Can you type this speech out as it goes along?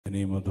In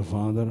the name of the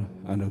Father,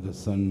 and of the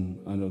Son,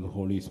 and of the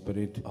Holy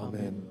Spirit.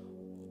 Amen.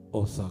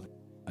 O Son,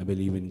 I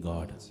believe in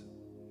God,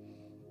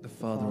 The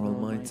Father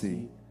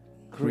Almighty,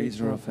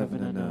 creator of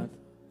heaven and earth.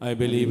 I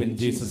believe in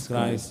Jesus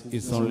Christ,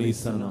 His only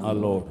Son, our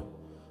Lord,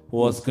 who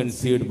was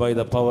conceived by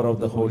the power of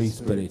the Holy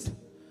Spirit,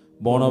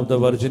 born of the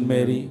Virgin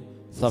Mary,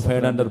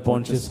 suffered under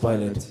Pontius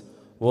Pilate,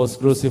 was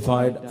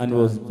crucified and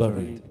was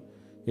buried.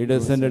 He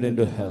descended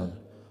into hell.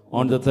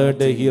 On the third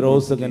day He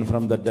rose again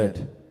from the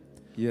dead.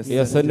 He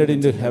ascended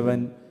into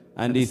heaven,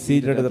 and is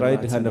seated at the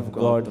right hand of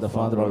God, the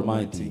Father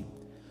Almighty.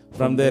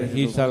 From there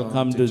He shall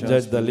come to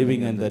judge the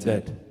living and the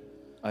dead.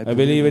 I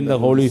believe in the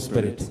Holy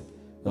Spirit,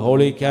 the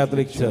Holy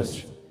Catholic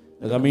Church,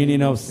 the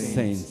communion of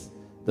saints,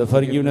 the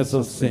forgiveness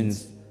of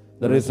sins,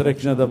 the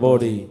resurrection of the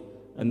body,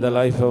 and the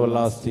life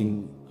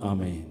everlasting.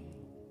 Amen.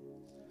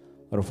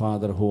 Our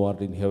Father who art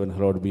in heaven,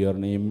 hallowed be your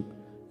name.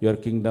 Your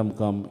kingdom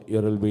come,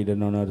 your will be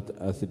done on earth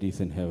as it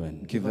is in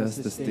heaven. Give us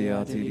this day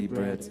our daily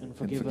bread, and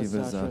forgive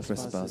us our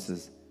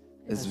trespasses,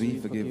 as we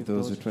forgive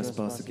those who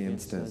trespass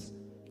against us.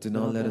 Do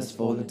not let us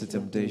fall into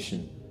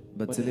temptation,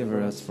 but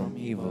deliver us from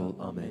evil.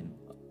 Amen.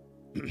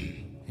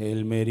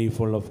 Hail Mary,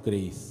 full of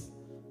grace,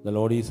 the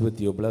Lord is with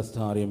you. Blessed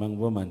are you among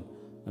women,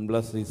 and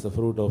blessed is the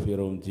fruit of your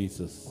womb,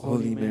 Jesus.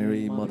 Holy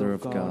Mary, Mother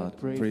of God,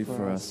 pray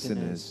for us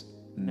sinners,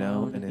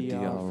 now and at the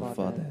hour of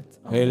our death.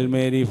 Hail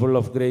Mary, full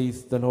of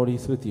grace, the Lord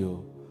is with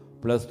you.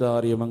 Blessed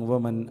are you among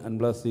women, and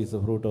blessed is the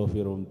fruit of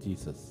your womb,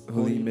 Jesus.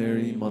 Holy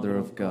Mary, Mother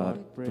of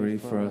God, pray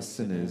for us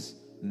sinners,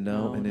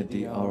 now and at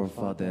the hour of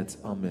our death.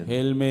 Amen.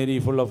 Hail Mary,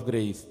 full of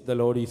grace, the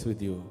Lord is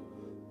with you.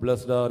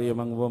 Blessed are you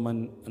among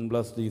women, and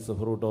blessed is the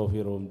fruit of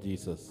your womb,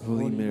 Jesus.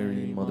 Holy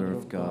Mary, Mother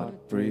of God,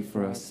 pray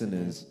for us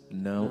sinners,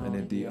 now and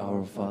at the hour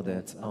of our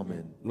death.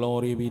 Amen.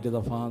 Glory be to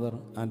the Father,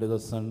 and to the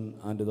Son,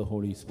 and to the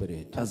Holy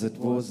Spirit. As it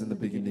was in the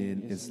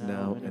beginning, is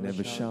now, and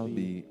ever shall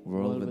be,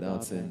 world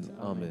without end.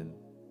 Amen.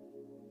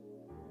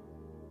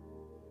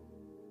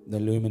 The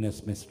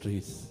luminous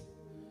mysteries.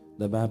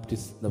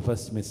 The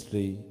first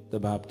mystery, the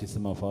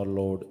baptism of our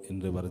Lord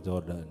in River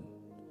Jordan.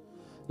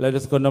 Let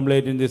us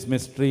contemplate in this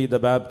mystery the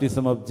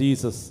baptism of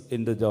Jesus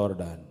in the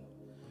Jordan,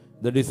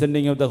 the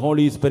descending of the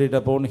Holy Spirit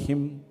upon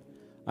him,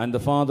 and the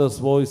Father's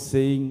voice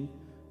saying,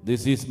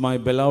 "This is my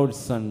beloved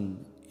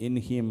Son, in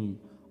him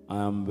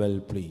I am well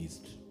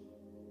pleased."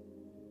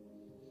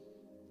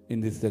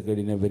 In this decade,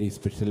 in a very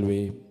special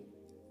way,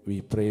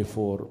 we pray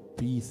for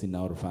peace in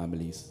our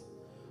families.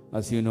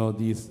 As you know,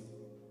 these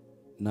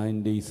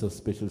 9 days of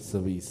special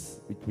service,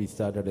 which we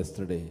started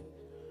yesterday,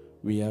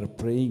 we are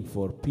praying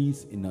for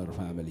peace in our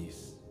families.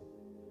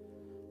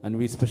 And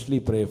we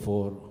especially pray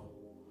for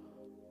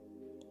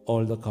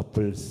all the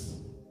couples,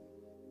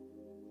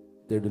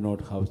 they do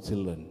not have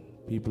children,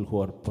 people who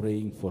are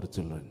praying for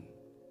children.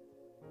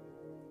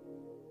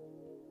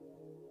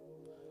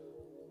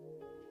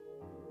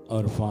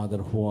 Our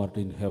Father who art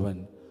in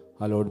heaven,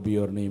 hallowed be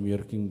your name,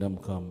 your kingdom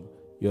come.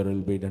 Your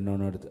will be done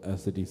on earth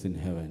as it is in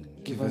heaven.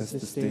 Give us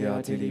this day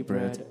our daily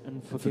bread,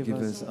 and forgive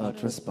us our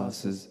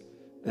trespasses,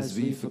 as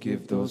we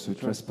forgive those who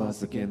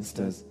trespass against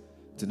us.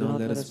 Do not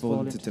let us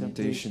fall into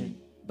temptation,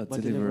 but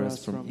deliver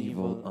us from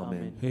evil.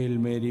 Amen. Hail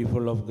Mary,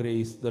 full of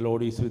grace, the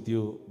Lord is with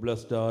you.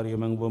 Blessed are you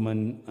among women,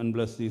 and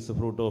blessed is the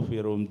fruit of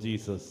your womb,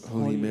 Jesus.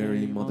 Holy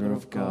Mary, Mother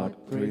of God,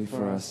 pray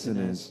for us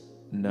sinners,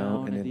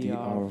 now and at the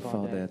hour of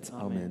our death.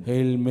 Amen.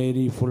 Hail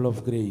Mary, full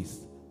of grace,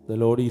 the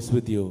Lord is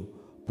with you.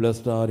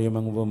 Blessed are you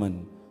among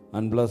women,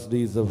 and blessed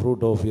is the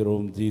fruit of your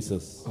womb,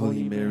 Jesus.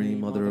 Holy Mary,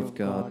 Mother of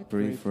God,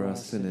 pray for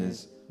us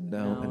sinners,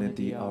 now and at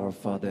the hour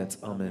of our death.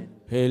 Amen.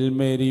 Hail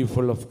Mary,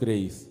 full of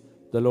grace,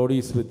 the Lord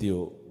is with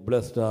you.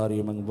 Blessed are you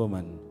among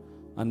women,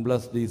 and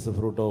blessed is the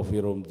fruit of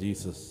your womb,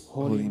 Jesus.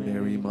 Holy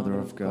Mary, Mother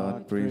of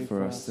God, pray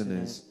for us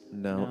sinners,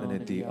 now and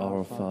at the hour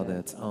of our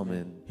death.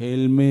 Amen.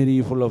 Hail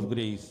Mary, full of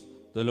grace,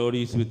 the Lord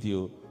is with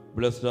you.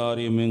 Blessed are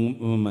you among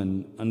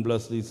women, and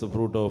blessed is the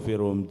fruit of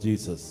your womb,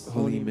 Jesus.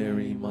 Holy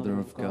Mary, Mother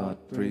of God,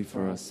 pray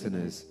for us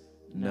sinners,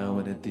 now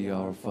and at the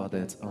hour of our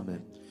death.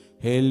 Amen.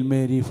 Hail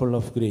Mary, full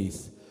of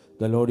grace,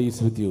 the Lord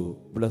is with you.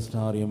 Blessed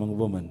are you among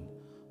women,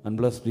 and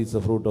blessed is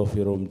the fruit of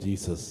your womb,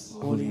 Jesus.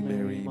 Holy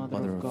Mary,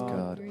 Mother of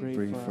God,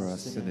 pray for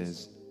us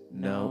sinners,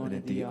 now and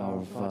at the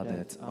hour of our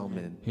death.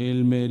 Amen.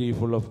 Hail Mary,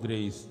 full of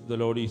grace, the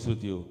Lord is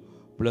with you.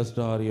 Blessed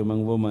are you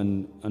among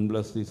women, and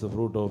blessed is the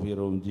fruit of your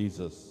womb,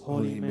 Jesus.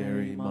 Holy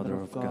Mary, Mother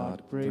of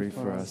God, pray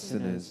for us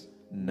sinners,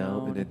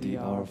 now and at the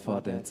hour of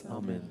our death.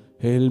 Amen.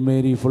 Hail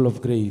Mary, full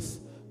of grace,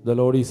 the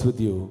Lord is with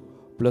you.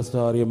 Blessed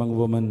are you among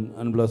women,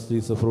 and blessed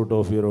is the fruit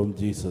of your womb,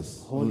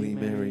 Jesus. Holy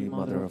Mary,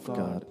 Mother of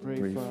God,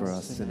 pray for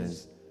us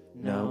sinners,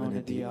 now and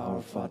at the hour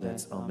of our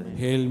death. Amen.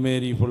 Hail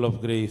Mary, full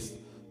of grace,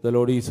 the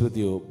Lord is with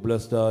you.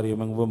 Blessed are you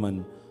among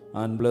women,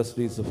 and blessed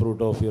is the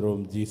fruit of your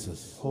womb,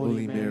 Jesus.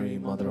 Holy Mary,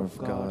 Mother of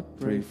God,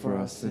 pray for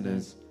us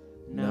sinners,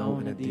 now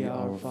and at the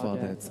hour of our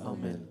death.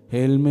 Amen.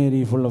 Hail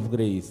Mary, full of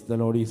grace, the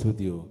Lord is with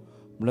you.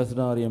 Blessed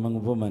are you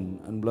among women,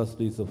 and blessed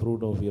is the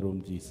fruit of your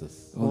womb,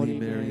 Jesus. Holy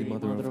Mary,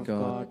 Mother of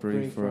God,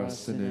 pray for us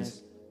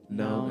sinners,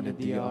 now and at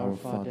the hour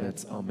of our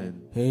death.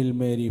 Amen. Hail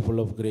Mary, full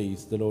of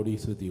grace, the Lord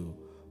is with you.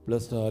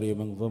 Blessed are you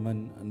among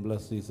women, and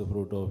blessed is the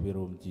fruit of your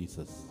womb,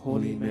 Jesus.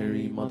 Holy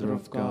Mary, Mother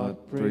of God,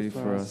 pray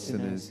for us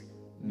sinners,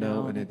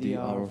 now and at the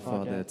hour of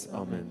our death.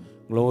 Amen.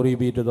 Glory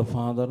be to the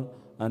Father,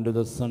 and to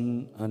the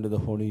Son, and to the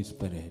Holy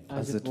Spirit.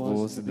 As it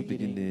was in the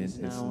beginning, is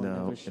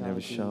now, and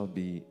ever shall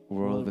be,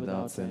 world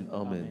without end.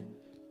 Amen.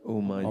 O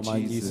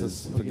my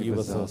Jesus, forgive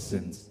us our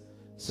sins,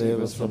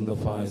 save us from the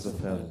fires of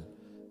hell,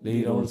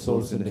 lead all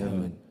souls into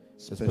heaven,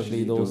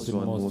 especially those who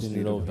are most in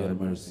need of your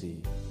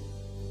mercy.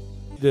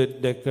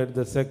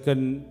 The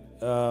second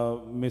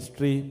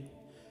mystery,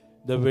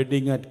 the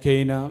wedding at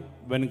Cana,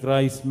 when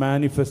Christ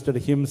manifested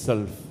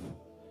himself.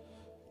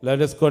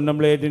 Let us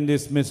contemplate in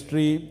this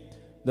mystery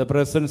the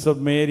presence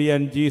of Mary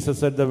and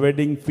Jesus at the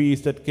wedding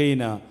feast at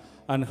Cana,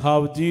 and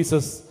how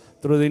Jesus,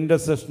 through the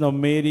intercession of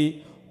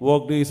Mary,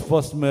 worked his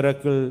first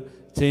miracle,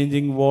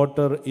 changing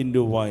water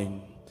into wine.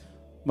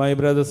 My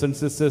brothers and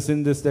sisters,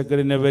 in this decade,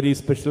 in a very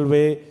special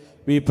way,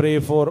 we pray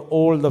for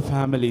all the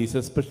families,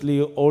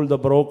 especially all the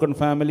broken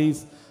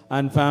families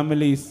and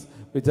families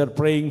which are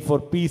praying for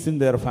peace in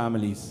their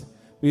families.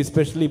 We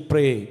especially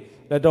pray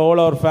that all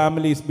our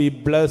families be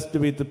blessed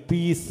with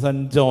peace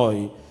and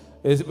joy.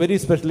 Very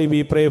especially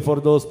we pray for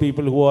those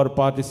people who are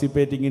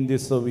participating in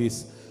this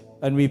service.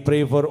 And we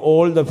pray for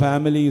all the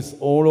families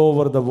all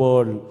over the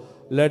world.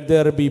 Let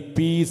there be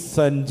peace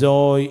and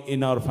joy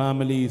in our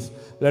families.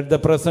 Let the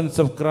presence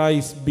of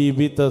Christ be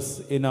with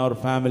us in our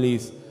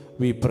families.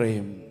 We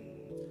pray.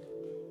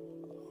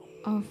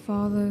 Our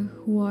Father,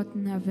 who art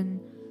in heaven,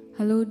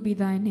 hallowed be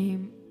thy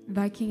name.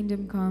 Thy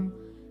kingdom come,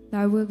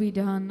 thy will be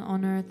done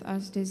on earth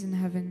as it is in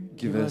heaven.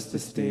 Give us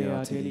this day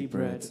our daily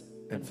bread,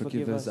 and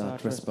forgive us our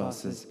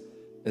trespasses,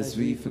 as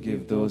we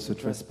forgive those who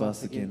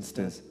trespass against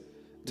us.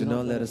 Do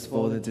not let us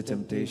fall into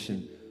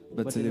temptation,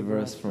 but deliver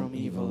us from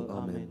evil.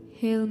 Amen.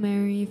 Hail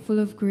Mary, full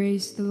of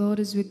grace, the Lord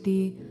is with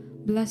thee.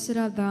 Blessed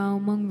art thou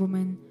among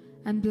women,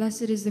 and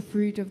blessed is the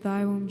fruit of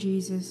thy womb,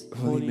 Jesus.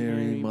 Holy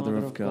Mary, Mother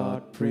of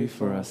God, pray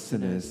for us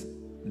sinners,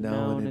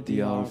 now and at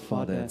the hour of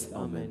our death.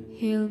 Amen.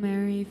 Hail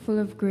Mary, full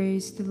of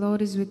grace, the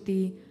Lord is with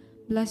thee.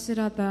 Blessed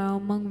art thou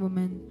among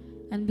women,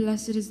 and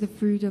blessed is the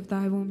fruit of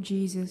thy womb,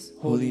 Jesus.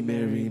 Holy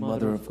Mary,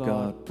 Mother of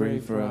God, pray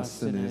for us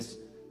sinners,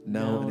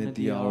 now and at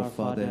the hour of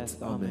our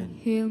death. Amen.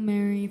 Hail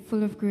Mary,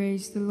 full of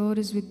grace, the Lord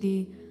is with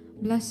thee.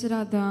 Blessed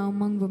art thou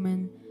among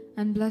women,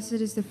 and blessed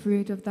is the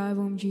fruit of thy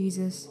womb,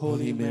 Jesus.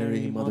 Holy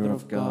Mary, Mother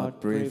of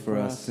God, pray for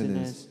us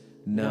sinners,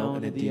 now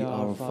and at the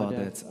hour of our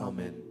death.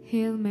 Amen.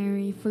 Hail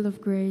Mary, full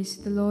of grace,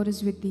 the Lord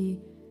is with thee.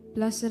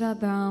 Blessed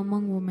art thou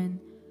among women,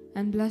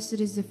 and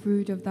blessed is the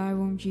fruit of thy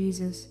womb,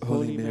 Jesus.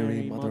 Holy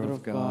Mary, Mother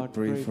of God,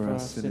 pray for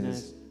us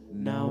sinners,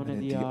 now and at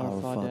the hour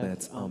of our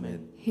death.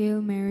 Amen.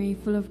 Hail Mary,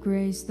 full of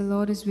grace, the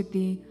Lord is with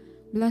thee.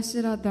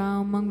 Blessed art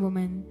thou among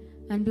women,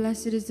 and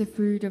blessed is the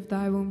fruit of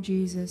thy womb,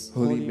 Jesus.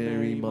 Holy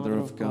Mary, Mother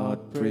of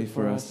God, pray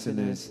for us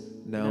sinners,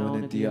 now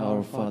and at the hour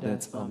of our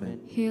death.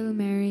 Amen. Hail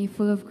Mary,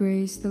 full of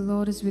grace, the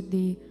Lord is with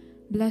thee.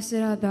 Blessed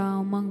art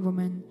thou among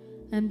women,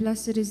 and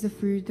blessed is the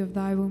fruit of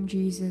thy womb,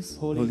 Jesus.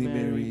 Holy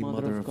Mary,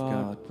 Mother of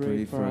God,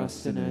 pray for us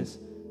sinners,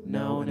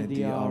 now and at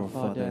the hour of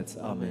our death.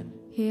 Amen.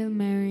 Hail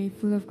Mary,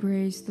 full of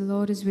grace, the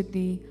Lord is with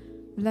thee.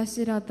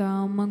 Blessed art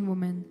thou among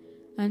women,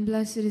 and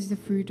blessed is the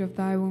fruit of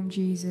thy womb,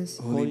 Jesus.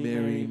 Holy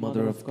Mary,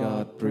 Mother of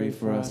God, pray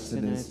for us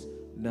sinners,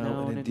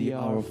 now and at the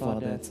hour of our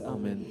death.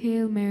 Amen.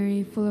 Hail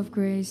Mary, full of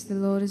grace, the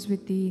Lord is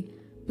with thee.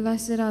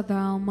 Blessed art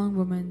thou among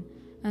women,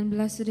 and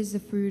blessed is the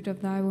fruit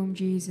of thy womb,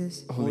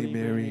 Jesus. Holy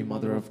Mary,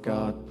 Mother of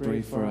God,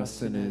 pray for us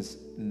sinners,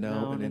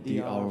 now and at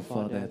the hour of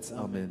our death.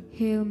 Amen.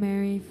 Hail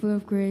Mary, full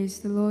of grace,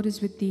 the Lord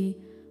is with thee.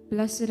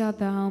 Blessed art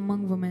thou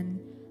among women,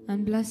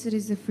 and blessed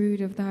is the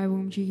fruit of thy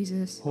womb,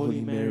 Jesus. Holy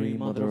Mary,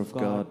 Mother of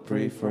God,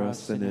 pray for us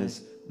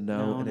sinners,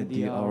 now and at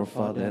the hour of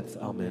our death.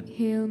 Amen.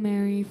 Hail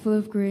Mary, full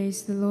of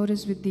grace, the Lord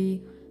is with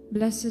thee.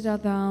 Blessed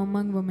art thou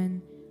among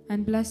women,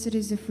 and blessed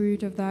is the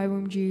fruit of thy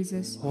womb,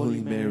 Jesus.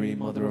 Holy Mary,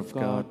 Mother of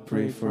God,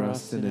 pray for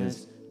us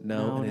sinners,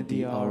 now and at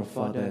the hour of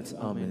our death.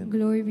 Amen.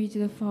 Glory be to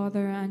the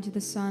Father, and to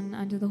the Son,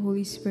 and to the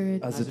Holy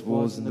Spirit. As it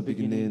was in the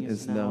beginning,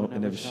 is now,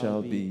 and ever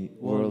shall be,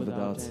 world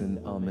without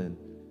end. Amen.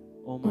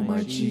 O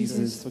my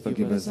Jesus,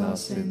 forgive us our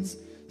sins,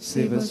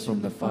 save us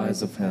from the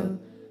fires of hell,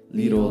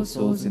 lead all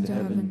souls into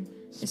heaven,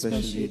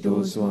 especially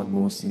those who are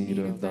most in need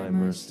of thy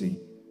mercy.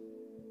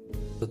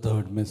 The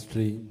third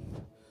mystery,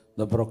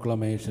 the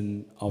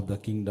proclamation of the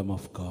kingdom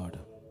of God.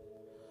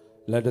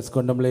 Let us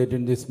contemplate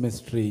in this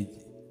mystery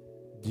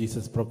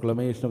Jesus'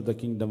 proclamation of the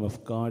kingdom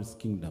of God's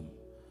kingdom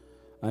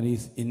and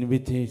his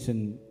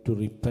invitation to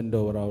repent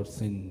over our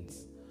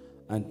sins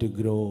and to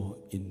grow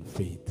in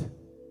faith.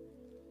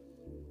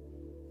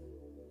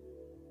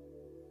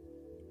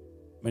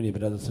 Many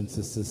brothers and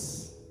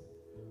sisters,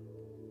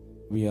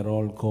 we are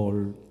all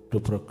called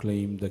to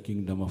proclaim the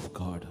kingdom of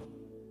God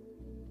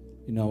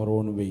in our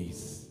own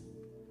ways.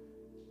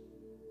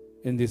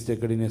 In this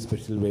decade, in a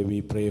special way,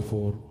 we pray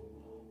for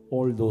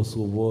all those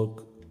who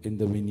work in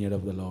the vineyard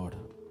of the Lord.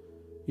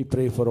 We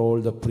pray for all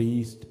the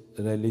priests,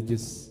 the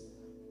religious,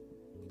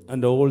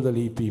 and all the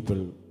lay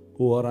people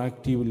who are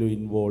actively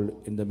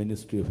involved in the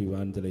ministry of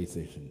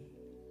evangelization.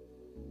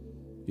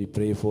 We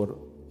pray for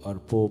our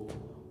Pope,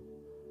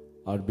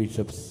 our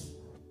bishops,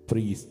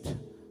 priests,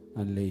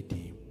 and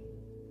laity.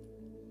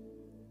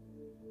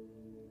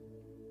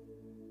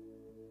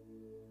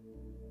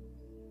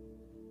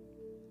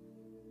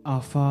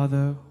 Our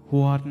Father,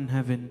 who art in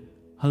heaven,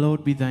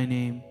 hallowed be thy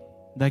name.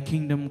 Thy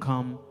kingdom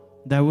come,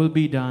 thy will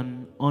be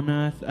done, on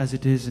earth as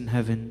it is in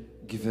heaven.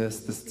 Give us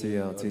this day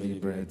our daily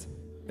bread,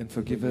 and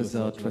forgive us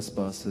our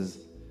trespasses,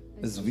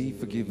 as we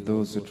forgive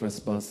those who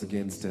trespass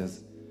against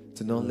us.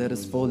 Do not let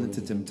us fall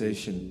into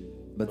temptation,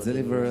 but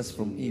deliver us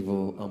from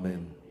evil.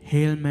 Amen.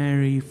 Hail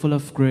Mary, full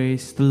of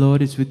grace, the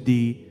Lord is with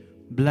thee.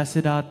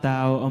 Blessed art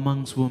thou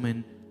amongst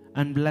women,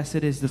 and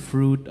blessed is the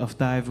fruit of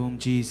thy womb,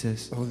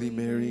 Jesus. Holy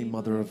Mary,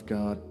 Mother of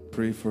God,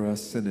 pray for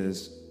us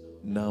sinners,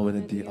 now and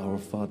at the hour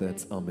of our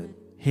death. Amen.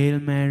 Hail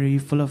Mary,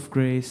 full of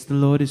grace, the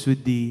Lord is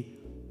with thee.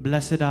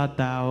 Blessed art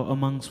thou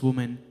amongst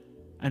women,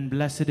 and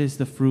blessed is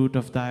the fruit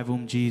of thy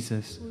womb,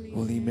 Jesus.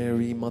 Holy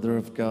Mary, Mother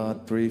of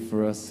God, pray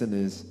for us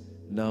sinners,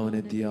 now and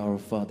at the hour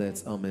of our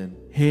death. Amen.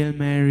 Hail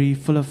Mary,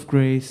 full of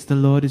grace, the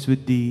Lord is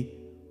with thee.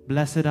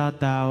 Blessed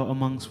art thou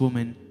amongst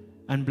women,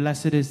 and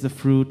blessed is the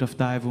fruit of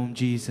thy womb,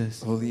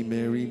 Jesus. Holy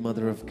Mary,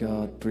 Mother of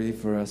God, pray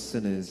for us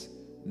sinners,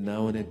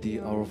 now and at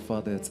the hour of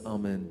our death.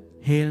 Amen.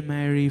 Hail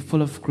Mary,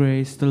 full of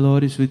grace, the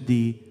Lord is with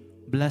thee.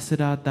 Blessed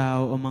art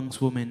thou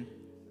amongst women,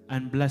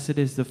 and blessed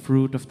is the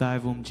fruit of thy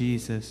womb,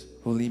 Jesus.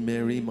 Holy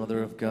Mary,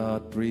 Mother of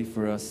God, pray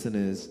for us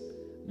sinners,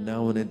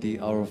 now and at the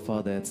hour of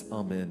our death.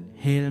 Amen.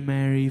 Hail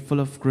Mary, full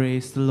of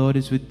grace, the Lord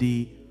is with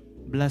thee.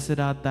 Blessed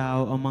art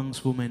thou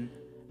amongst women,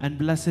 and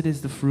blessed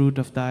is the fruit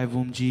of thy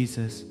womb,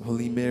 Jesus.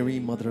 Holy Mary,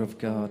 Mother of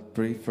God,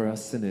 pray for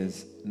us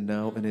sinners,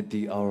 now and at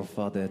the hour of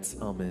our death.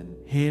 Amen.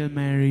 Hail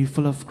Mary,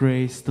 full of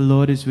grace, the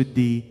Lord is with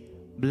thee.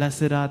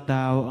 Blessed art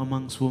thou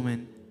amongst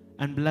women,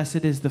 and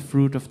blessed is the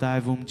fruit of thy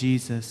womb,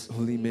 Jesus.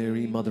 Holy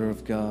Mary, Mother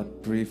of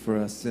God, pray for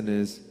us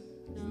sinners,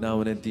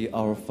 now and at the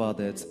hour of our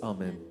death.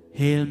 Amen.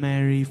 Hail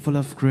Mary, full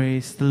of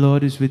grace, the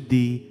Lord is with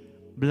thee.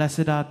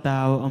 Blessed art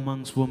thou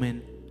amongst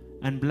women,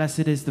 and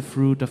blessed is the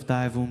fruit of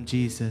thy womb,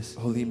 Jesus.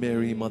 Holy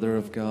Mary, Mother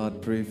of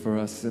God, pray for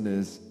us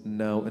sinners,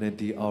 now and at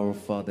the hour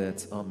of our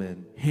death.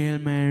 Amen. Hail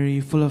Mary,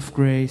 full of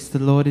grace, the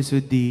Lord is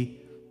with thee.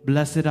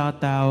 Blessed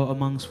art thou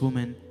amongst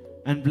women,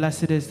 and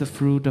blessed is the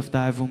fruit of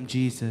thy womb,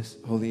 Jesus.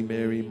 Holy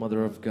Mary,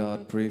 Mother of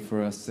God, pray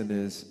for us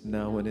sinners,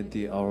 now and at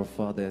the hour of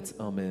our death.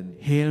 Amen.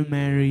 Hail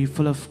Mary,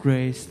 full of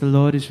grace, the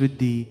Lord is with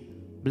thee.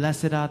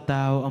 Blessed art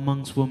thou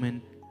amongst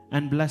women,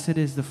 and blessed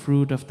is the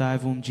fruit of thy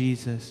womb,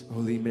 Jesus.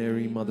 Holy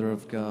Mary, Mother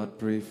of God,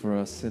 pray for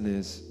us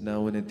sinners,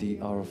 now and at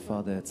the hour of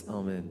our death.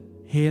 Amen.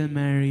 Hail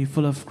Mary,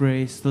 full of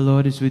grace, the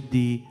Lord is with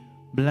thee.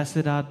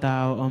 Blessed art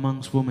thou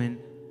amongst women,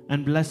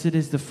 and blessed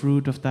is the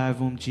fruit of thy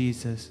womb,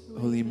 Jesus.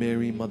 Holy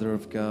Mary, Mother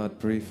of God,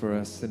 pray for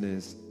us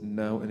sinners,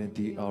 now and at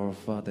the hour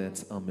of our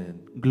death. Amen.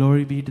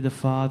 Glory be to the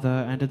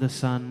Father, and to the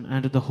Son,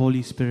 and to the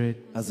Holy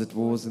Spirit. As it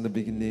was in the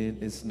beginning,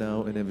 is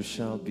now, and ever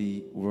shall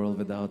be, world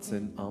without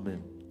sin.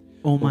 Amen.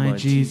 O my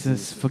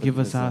Jesus, forgive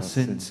us our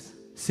sins,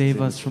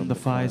 save us from the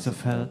fires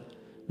of hell,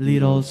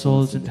 lead all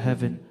souls into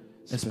heaven,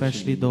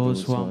 especially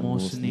those who are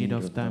most in need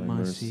of thy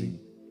mercy.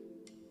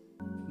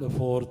 The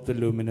fourth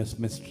luminous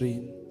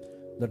mystery,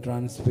 the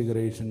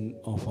transfiguration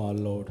of our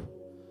Lord.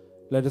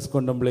 Let us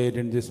contemplate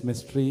in this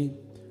mystery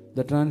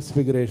the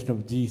transfiguration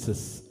of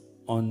Jesus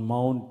on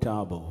Mount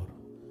Tabor.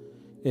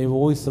 A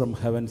voice from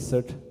heaven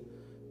said,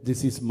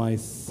 "This is my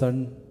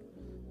Son,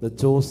 the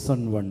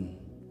chosen one.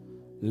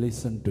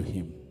 Listen to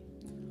him."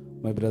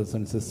 My brothers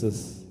and sisters,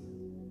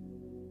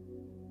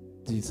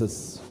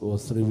 Jesus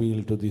was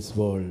revealed to this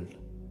world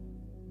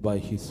by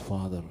his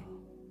Father.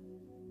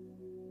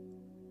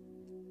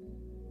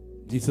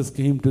 Jesus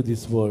came to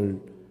this world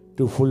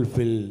to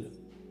fulfill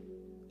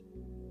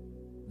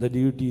the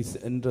duties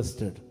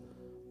entrusted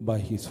by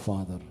his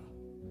Father.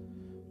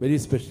 Very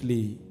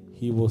especially,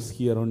 he was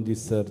here on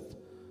this earth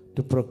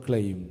to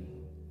proclaim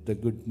the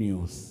good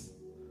news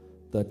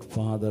that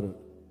Father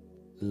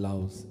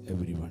loves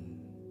everyone.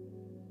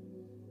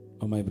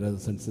 Oh, my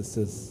brothers and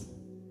sisters,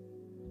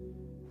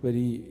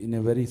 in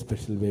a very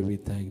special way, we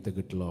thank the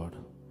good Lord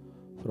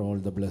for all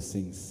the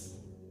blessings,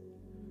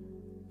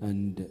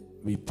 and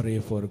we pray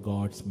for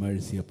God's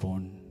mercy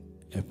upon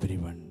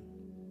everyone.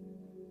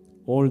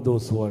 All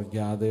those who are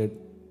gathered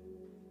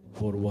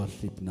for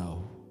worship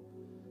now,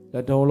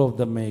 let all of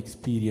them may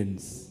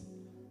experience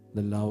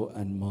the love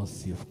and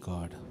mercy of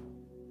God.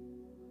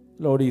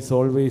 The Lord is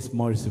always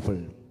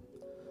merciful.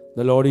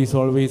 The Lord is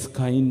always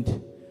kind.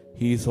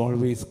 He is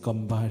always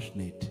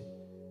compassionate.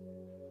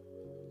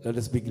 Let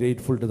us be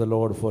grateful to the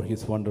Lord for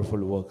his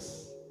wonderful works.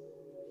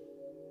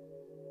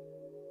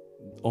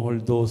 All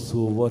those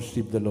who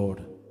worship the Lord,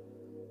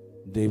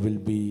 they will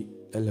be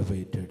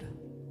elevated.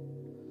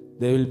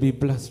 They will be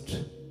blessed,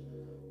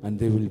 and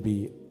they will be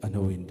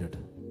anointed.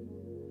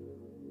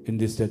 In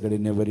this decade,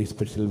 in a very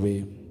special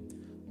way,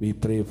 we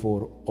pray for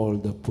all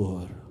the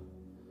poor,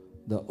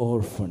 the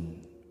orphan,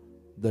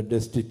 the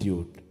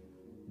destitute,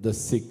 the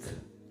sick,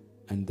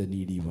 and the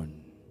needy one.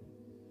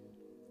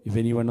 If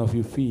any one of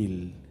you feel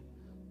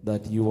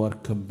that you are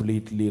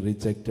completely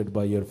rejected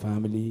by your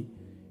family,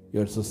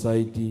 your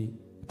society,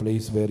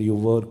 place where you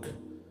work,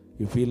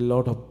 you feel a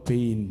lot of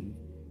pain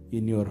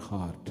in your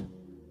heart,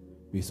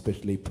 we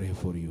especially pray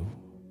for you.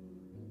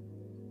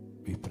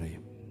 We pray.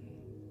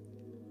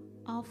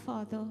 Our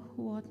Father,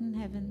 who art in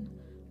heaven,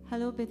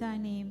 hallowed be thy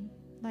name.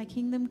 Thy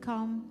kingdom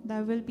come,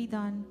 thy will be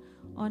done,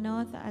 on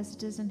earth as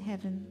it is in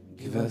heaven.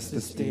 Give us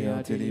this day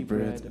our daily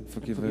bread, and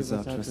forgive us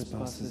our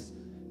trespasses,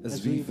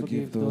 as we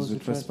forgive those who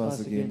trespass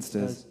against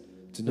us.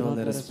 Do not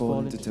let us fall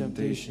into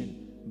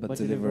temptation, but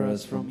deliver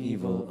us from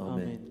evil.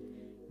 Amen.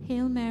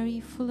 Hail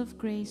Mary, full of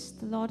grace,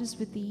 the Lord is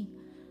with thee.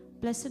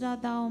 Blessed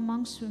art thou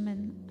amongst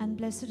women, and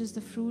blessed is the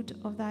fruit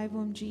of thy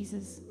womb,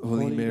 Jesus.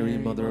 Holy Mary,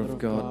 Mother of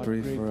God,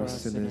 pray for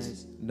us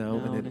sinners, now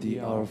and at the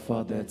hour of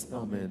our death.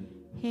 Amen.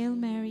 Hail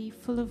Mary,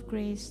 full of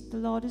grace, the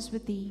Lord is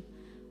with thee.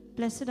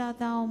 Blessed art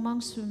thou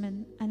amongst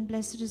women, and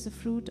blessed is the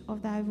fruit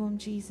of thy womb,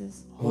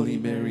 Jesus. Holy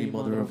Mary,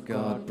 Mother of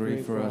God,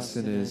 pray for us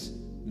sinners,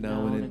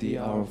 now and at the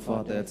hour of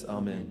our death.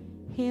 Amen.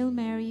 Hail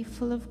Mary,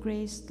 full of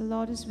grace, the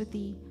Lord is with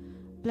thee.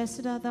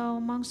 Blessed art thou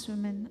amongst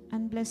women,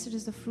 and blessed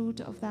is the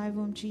fruit of thy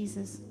womb,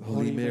 Jesus.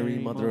 Holy Mary,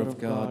 Mother of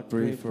God,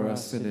 pray for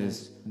us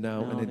sinners,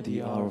 now and at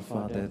the hour of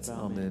our death.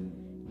 Amen.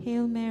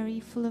 Hail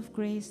Mary, full of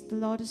grace, the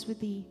Lord is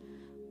with thee.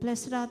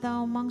 Blessed art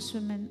thou amongst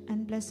women,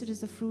 and blessed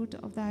is the fruit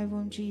of thy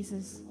womb,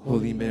 Jesus.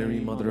 Holy Mary,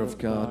 Mother of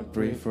God,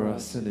 pray for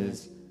us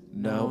sinners,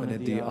 now and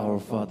at the hour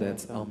of our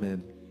death.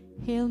 Amen.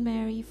 Hail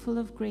Mary, full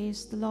of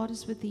grace, the Lord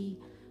is with thee.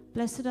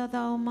 Blessed art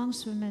thou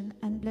amongst women,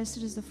 and blessed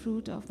is the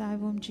fruit of thy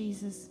womb,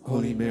 Jesus.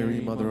 Holy Mary,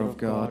 Mother of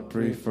God,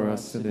 pray for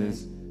us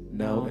sinners,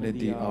 now and at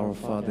the hour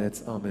of our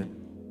death. Amen.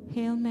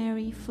 Hail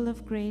Mary, full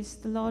of grace,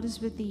 the Lord is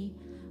with thee.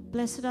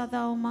 Blessed art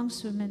thou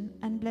amongst women,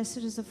 and blessed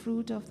is the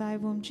fruit of thy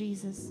womb,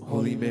 Jesus.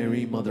 Holy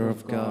Mary, Mother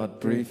of God,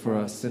 pray for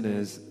us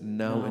sinners,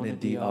 now and at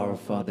the hour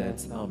of our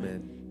death.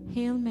 Amen.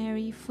 Hail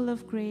Mary, full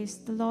of grace,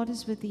 the Lord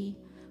is with thee.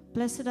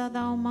 Blessed art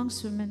thou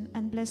amongst women,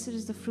 and blessed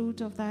is the fruit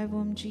of thy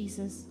womb,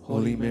 Jesus.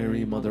 Holy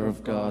Mary, Mother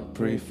of God,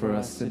 pray for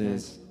us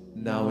sinners,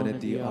 now and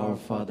at the hour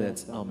of our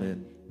death.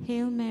 Amen.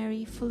 Hail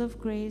Mary, full of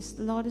grace,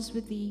 the Lord is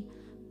with thee.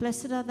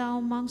 Blessed art thou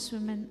amongst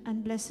women,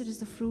 and blessed is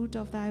the fruit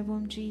of thy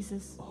womb,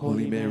 Jesus.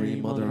 Holy Mary,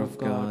 Mother of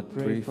God,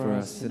 pray for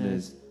us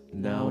sinners,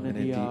 now and at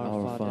the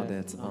hour of our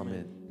death.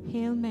 Amen.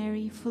 Hail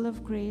Mary, full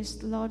of grace,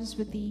 the Lord is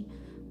with thee.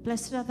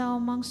 Blessed art thou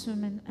amongst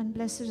women, and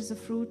blessed is the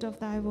fruit of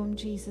thy womb,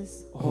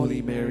 Jesus.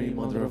 Holy Mary,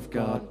 Mother of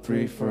God,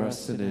 pray for us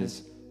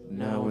sinners,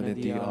 now and at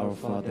the hour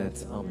of our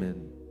death.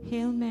 Amen.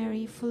 Hail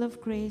Mary, full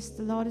of grace,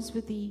 the Lord is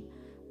with thee.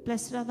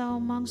 Blessed art thou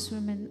amongst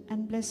women,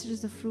 and blessed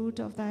is the fruit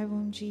of thy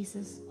womb,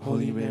 Jesus.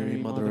 Holy Mary,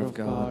 Mother of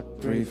God,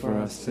 pray for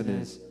us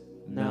sinners,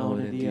 now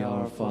and at the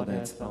hour of our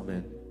death.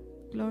 Amen.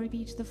 Glory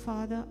be to the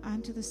Father,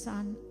 and to the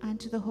Son, and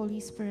to the Holy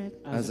Spirit.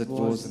 As it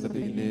was in the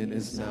beginning,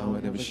 is now,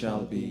 and ever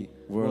shall be,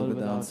 world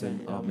without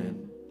end.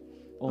 Amen.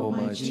 O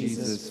my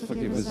Jesus,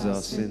 forgive us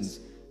our sins,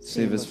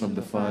 save us from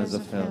the fires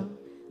of hell,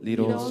 lead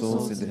all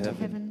souls into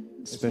heaven,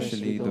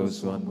 especially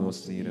those who are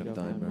most in need of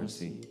thy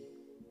mercy.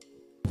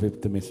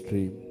 Fifth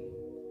mystery,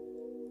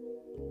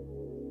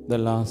 the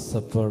Last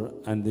Supper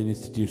and the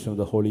institution of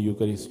the Holy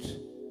Eucharist.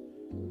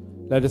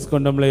 Let us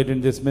contemplate in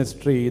this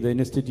mystery the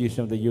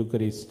institution of the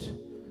Eucharist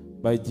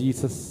by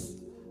Jesus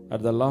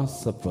at the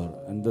Last Supper,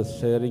 and thus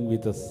sharing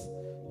with us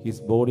his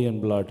body and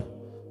blood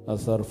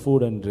as our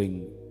food and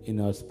drink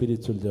in our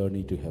spiritual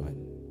journey to heaven.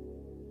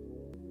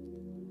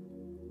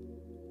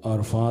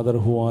 Our Father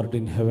who art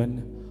in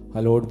heaven,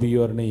 hallowed be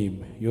your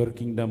name. Your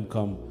kingdom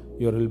come,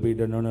 your will be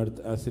done on earth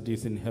as it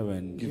is in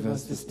heaven. Give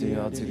us this day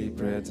our daily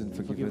bread, and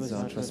forgive us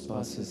our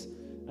trespasses,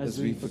 as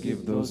we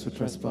forgive those who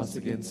trespass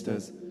against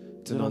us.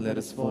 Do not let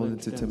us fall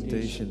into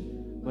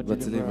temptation, but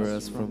deliver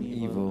us from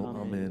evil.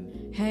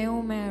 Amen.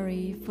 Hail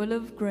Mary, full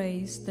of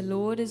grace, the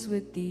Lord is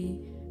with thee.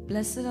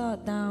 Blessed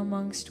art thou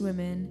amongst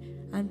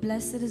women, and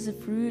blessed is the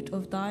fruit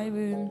of thy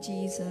womb,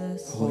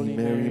 Jesus. Holy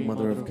Mary,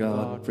 Mother of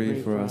God,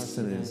 pray for us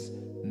sinners,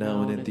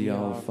 now and at the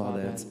hour of our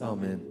death.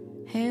 Amen.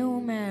 Hail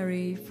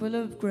Mary, full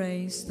of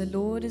grace, the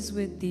Lord is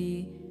with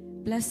thee.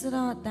 Blessed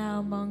art thou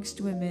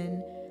amongst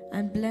women,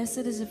 and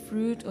blessed is the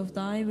fruit of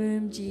thy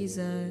womb,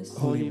 Jesus.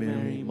 Holy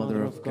Mary,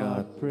 Mother of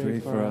God, pray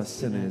for us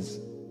sinners,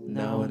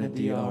 now and at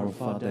the hour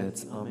of our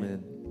death.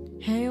 Amen.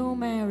 Hail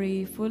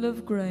Mary, full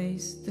of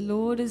grace, the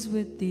Lord is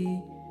with thee.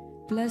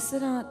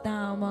 Blessed art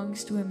thou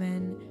amongst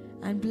women,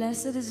 and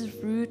blessed is the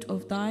fruit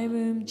of thy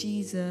womb,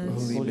 Jesus.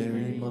 Holy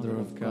Mary, Mother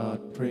of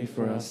God, pray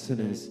for us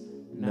sinners,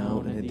 now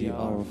and at the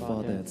hour of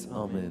our death.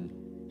 Amen.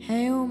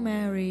 Hail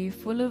Mary,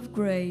 full of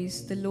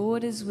grace, the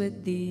Lord is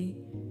with thee.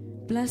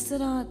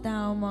 Blessed art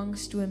thou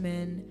amongst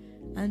women,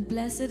 and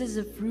blessed is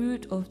the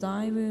fruit of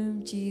thy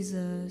womb,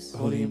 Jesus.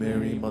 Holy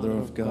Mary, Mother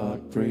of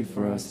God, pray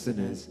for us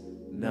sinners,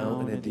 now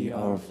and at the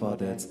hour of our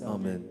death.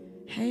 Amen.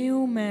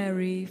 Hail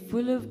Mary,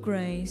 full of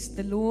grace,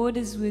 the Lord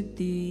is with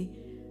thee.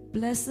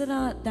 Blessed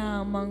art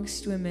thou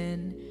amongst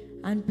women,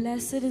 and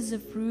blessed is the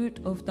fruit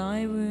of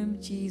thy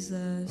womb,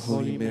 Jesus.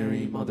 Holy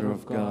Mary, Mother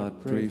of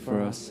God, pray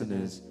for us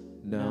sinners,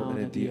 now and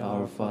at the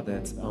hour of our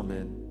death.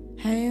 Amen.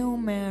 Hail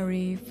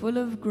Mary, full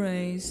of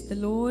grace, the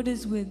Lord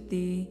is with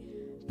thee.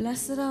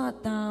 Blessed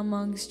art thou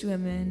amongst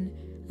women,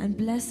 and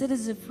blessed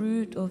is the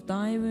fruit of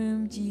thy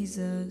womb,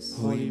 Jesus.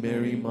 Holy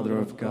Mary, Mother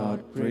of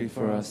God, pray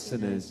for us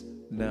sinners,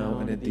 now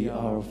and at the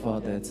hour of our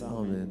death.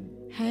 Amen.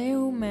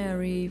 Hail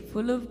Mary,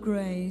 full of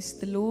grace,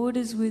 the Lord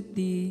is with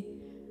thee.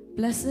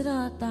 Blessed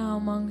art thou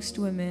amongst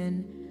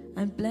women,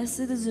 and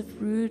blessed is the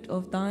fruit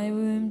of thy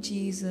womb,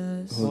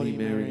 Jesus. Holy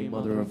Mary,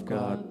 Mother of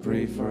God,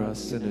 pray for us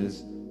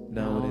sinners,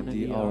 now and at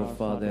the hour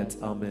of our death.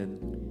 Amen.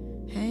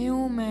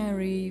 Hail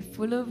Mary,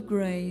 full of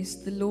grace,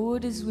 the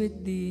Lord is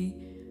with thee.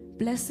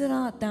 Blessed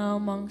art thou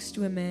amongst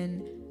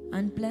women,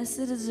 and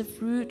blessed is the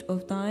fruit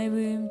of thy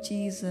womb,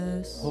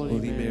 Jesus. Holy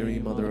Mary,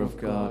 Mother of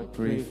God,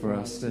 pray for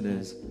us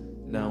sinners,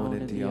 now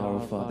and at the hour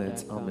of our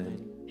death.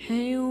 Amen.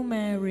 Hail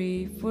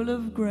Mary, full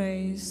of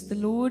grace, the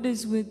Lord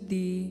is with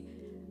thee.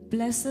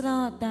 Blessed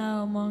art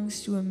thou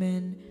amongst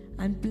women,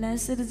 and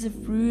blessed is the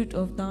fruit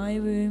of thy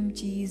womb,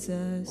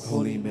 Jesus.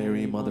 Holy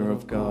Mary, Mother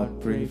of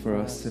God, pray for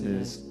us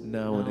sinners,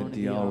 now and at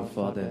the hour of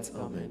our death.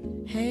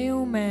 Amen.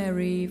 Hail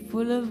Mary,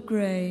 full of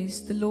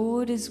grace, the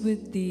Lord is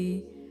with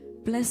thee.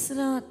 Blessed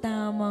art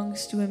thou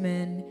amongst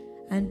women,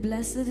 and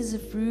blessed is the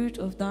fruit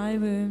of thy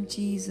womb,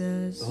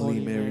 Jesus. Holy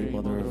Mary,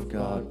 Mother of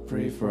God,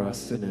 pray for us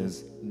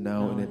sinners,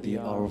 now and at the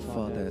hour of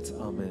our death.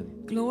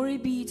 Amen. Glory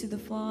be to the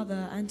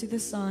Father, and to the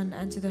Son,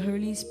 and to the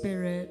Holy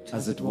Spirit.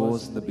 As it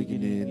was in the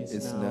beginning,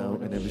 is now,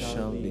 and ever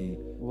shall be,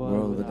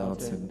 world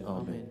without end.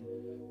 Amen.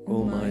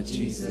 O my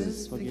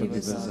Jesus, forgive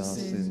us our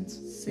sins,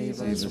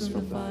 save us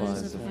from the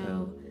fires of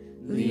hell,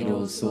 lead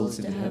all souls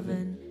into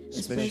heaven,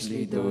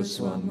 especially those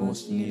who are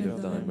most in need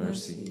of thy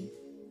mercy.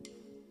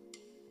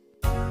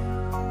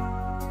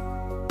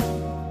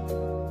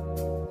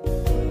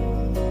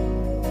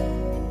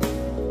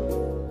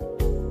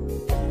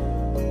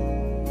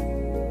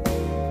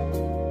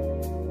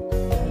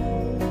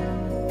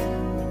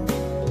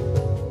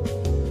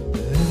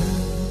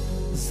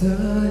 I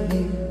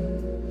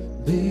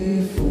kneel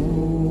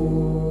before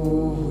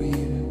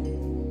you,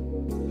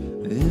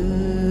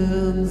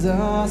 and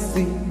I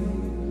see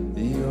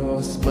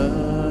your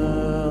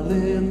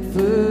smiling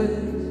face.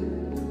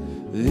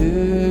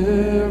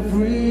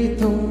 Every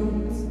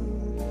thought,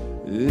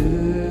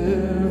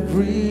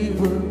 every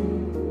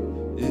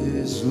word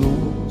is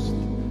lost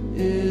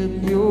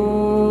in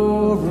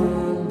your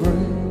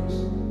embrace.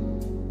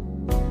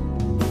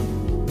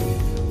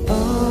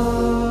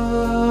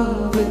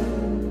 Ave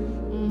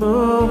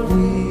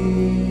Maria,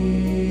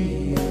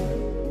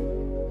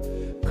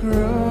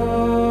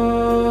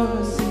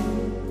 gracia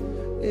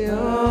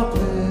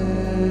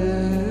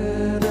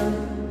plena,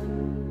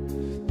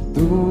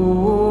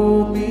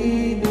 Dominus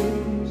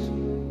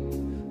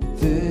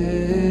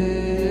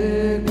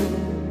tecum,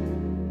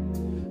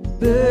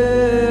 benedicta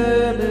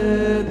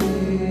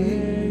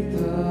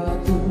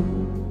tu.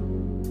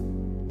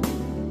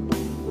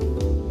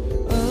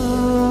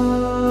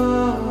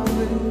 Ave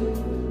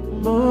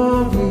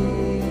Maria,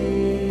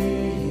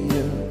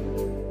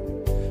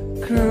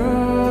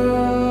 gracia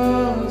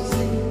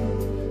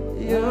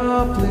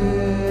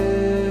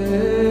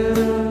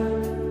plena,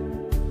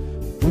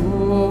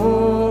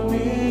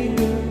 Dominus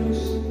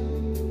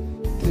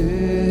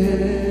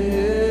tecum,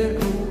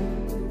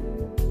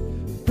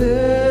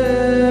 benedicta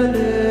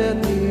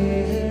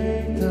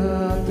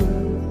tu,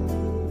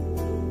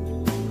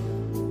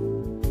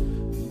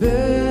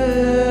 benedicta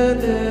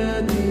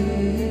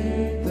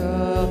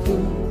tu,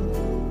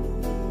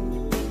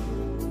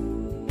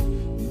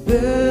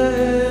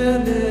 benedicta